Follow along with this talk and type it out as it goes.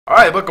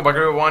Alright, welcome back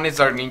everyone, it's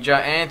Dark Ninja,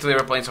 and today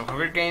we're playing some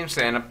Hunger Games,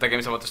 and the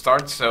game's about to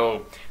start,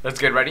 so let's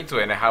get right into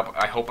it, and I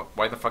hope,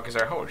 why the fuck is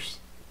our horse?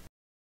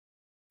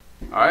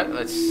 Alright,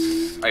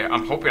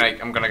 I'm hoping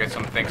I'm gonna get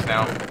some things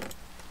now.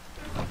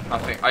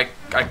 Nothing, I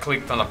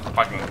clicked on the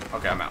fucking,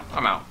 okay, I'm out,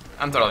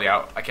 I'm totally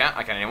out, I can't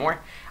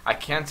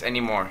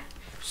anymore,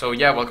 so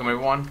yeah, welcome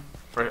everyone,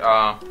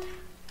 by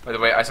the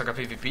way, I suck at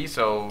PvP,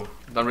 so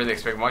don't really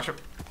expect much.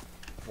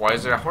 Why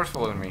is there a horse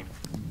following me?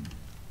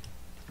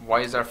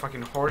 Why is there a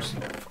fucking horse?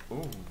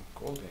 Ooh,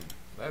 golden,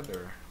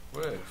 leather,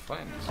 wood,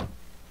 flint.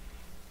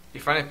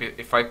 If I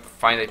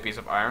find a piece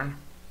of iron,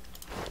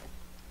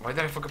 why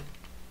did I fuck up?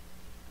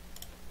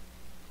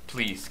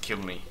 Please kill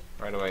me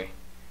right away.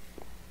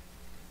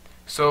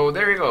 So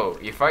there you go.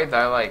 If I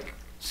die like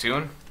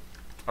soon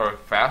or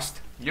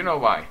fast, you know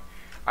why.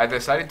 I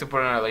decided to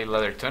put on a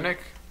leather tunic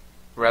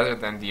rather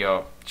than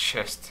the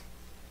chest.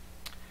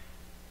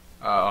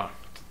 Rather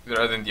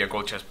than the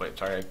gold chest plate.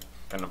 Sorry, I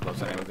kind of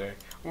lost the name of there.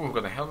 Ooh,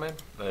 got a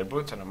helmet, leather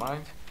boots, and a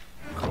mind.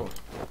 Cool.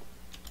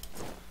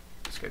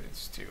 Let's get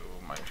this to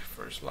my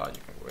first slot.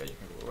 You can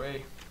go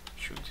away.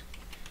 Shoot.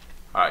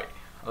 Alright,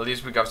 at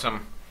least we got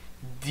some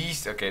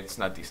decent. Okay, it's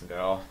not decent at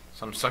all.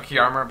 Some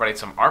sucky armor, but it's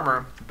some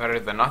armor. Better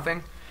than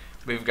nothing.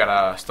 We've got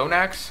a stone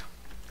axe.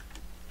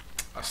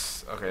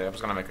 Okay, I was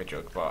gonna make a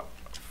joke, but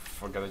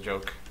forget the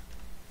joke.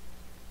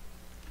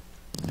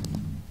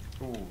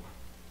 Ooh,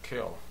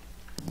 kill.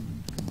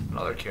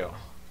 Another kill.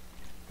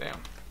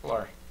 Damn, people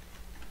are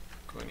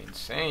going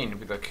insane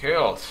with the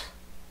kills.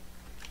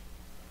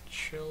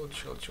 Chill.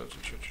 I'm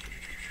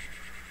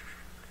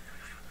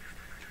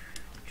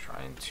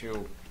trying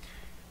to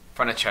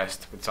find a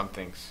chest with some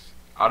things.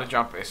 Auto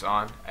jump is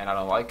on, and I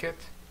don't like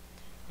it.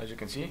 As you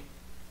can see,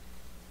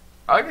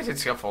 I guess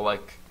it's helpful,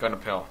 like gun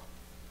uphill.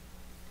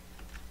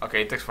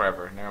 Okay, it takes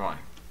forever. Never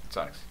mind. It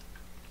sucks.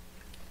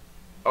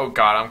 Oh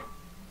God, I'm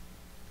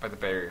by the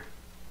barrier.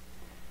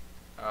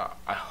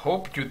 I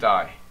hope you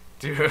die,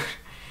 dude.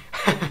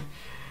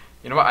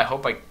 You know what? I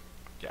hope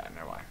yeah,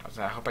 never mind.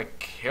 I hope I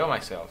kill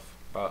myself,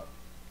 but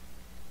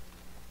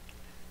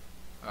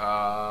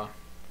come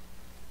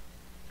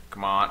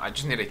on. I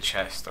just need a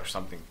chest or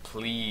something,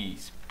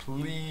 please.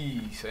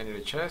 I need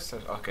a chest.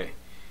 Okay,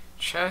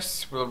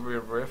 chests will be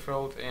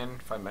refilled in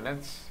 5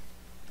 minutes.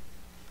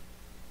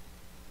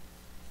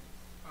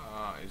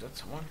 Is that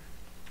someone?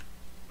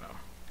 No,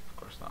 of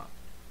course not.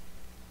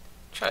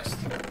 Chest.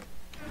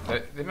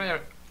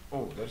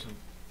 Oh, there's some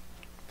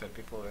dead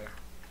people there.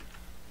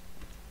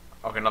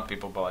 Okay, not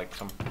people, but like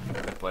some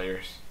dead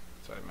players.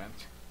 That's what I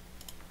meant.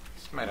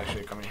 This might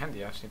actually come in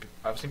handy. I've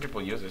seen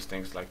people use these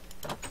things like,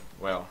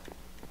 well.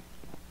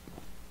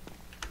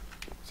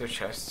 Is there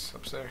chests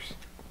upstairs?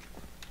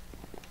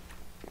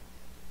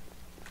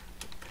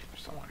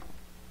 There's someone.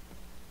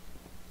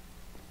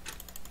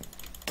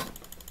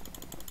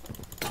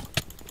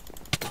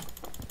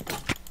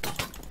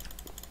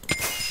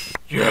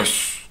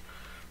 Yes!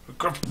 We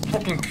got a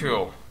fucking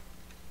kill!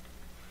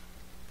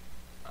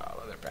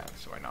 Leather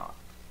pants, why not?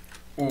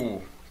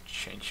 Ooh,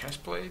 chain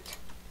chest plate,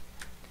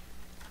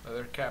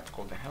 leather cap,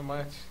 golden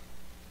helmet.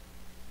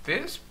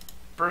 This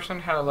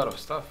person had a lot of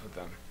stuff with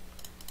them.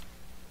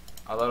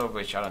 A lot of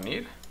which I don't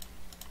need.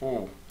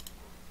 Ooh.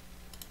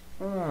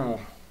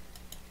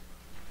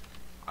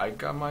 I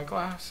got my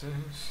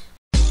glasses.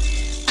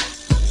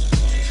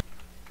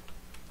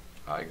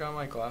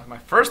 My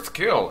first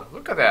kill!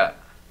 Look at that!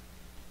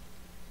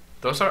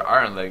 Those are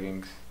iron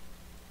leggings.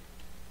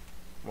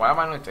 Why am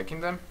I not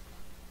taking them?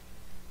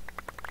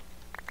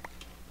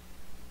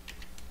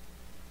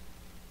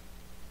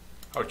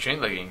 Oh,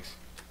 chain leggings.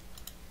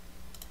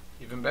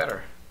 Even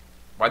better.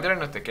 Why did I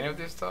not take any of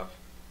this stuff?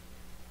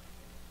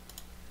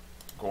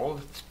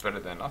 Gold, it's better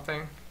than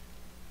nothing.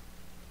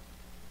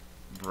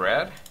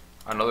 Bread.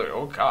 Another,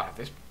 oh God,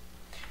 this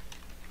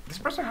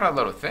person had a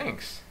lot of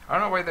things. I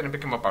don't know why I didn't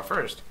pick him up at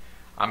first.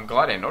 I'm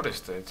glad I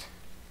noticed it.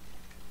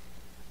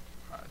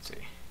 Let's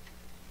see.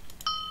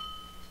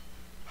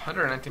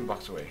 119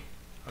 blocks away.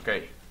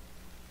 Okay.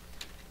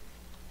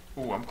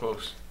 Ooh, I'm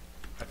close.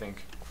 I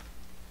think.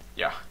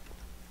 Yeah.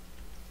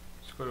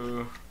 Let's go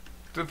to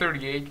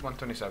 238,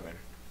 127.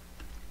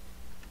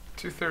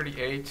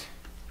 238,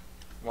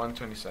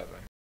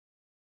 127.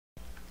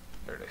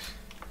 There it is.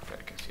 Okay,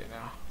 I can see it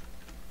now.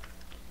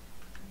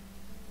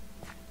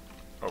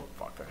 Oh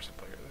fuck, there's a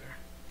player there.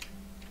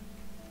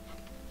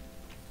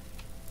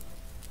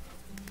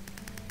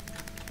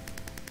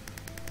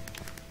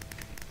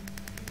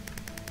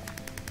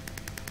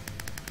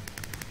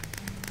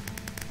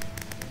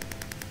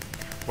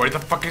 Where the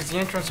fuck is the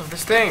entrance of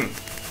this thing?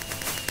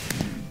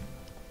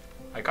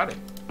 I got it.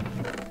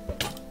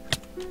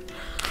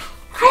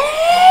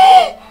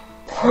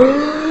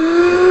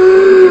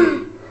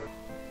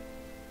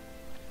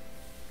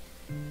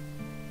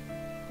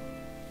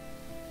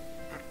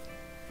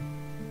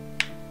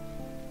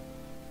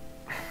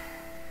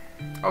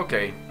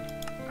 Okay,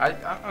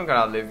 I'm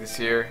gonna leave this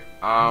here.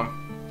 And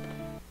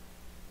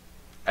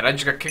I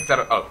just got kicked out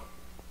of. Oh,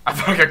 I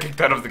thought I got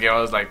kicked out of the game. I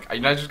was like, I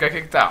just got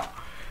kicked out.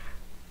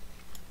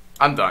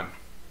 I'm done.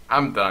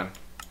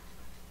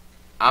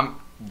 I'm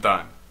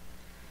done.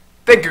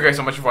 Thank you guys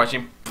so much for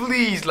watching.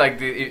 Please like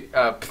the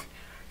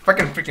if I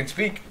can freaking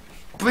speak,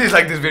 please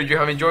like this video if you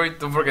have enjoyed.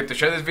 Don't forget to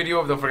share this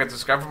video. Don't forget to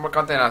subscribe for more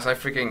content as I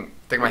freaking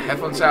take my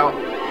headphones out.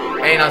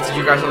 And I'll see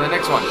you guys on the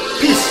next one.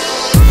 Peace.